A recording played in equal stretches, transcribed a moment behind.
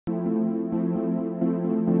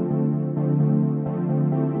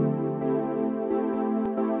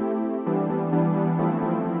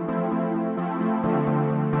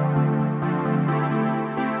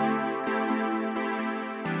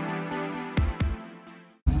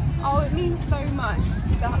it means so much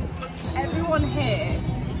that everyone here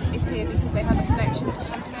is here because they have a connection to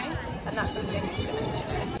something, and that's a linked to dementia.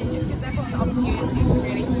 It just gives everyone the opportunity to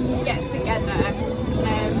really get together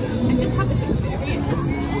and just have this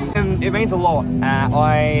experience. It means a lot.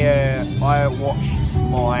 I watched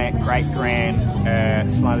my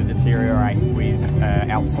great-grand slowly deteriorate with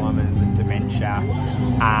Alzheimer's and dementia,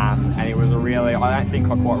 and it was a really, I don't think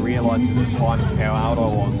I quite realised at the time just how old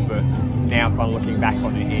I was, but now kind of looking back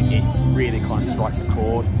on it, it really kind of strikes a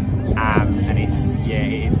chord. And it's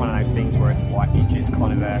one of those things where it's like you're just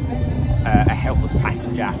kind of a helpless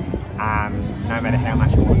passenger, no matter how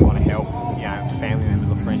much you want to kind of help, you know, family members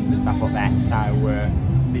or friends and stuff like that. So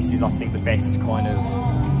this is, I think, the best kind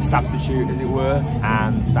of substitute, as it were,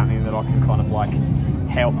 something that I can kind of like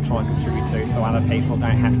help try and contribute to, so other people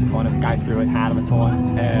don't have to kind of go through as hard of a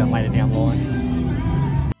time later down life.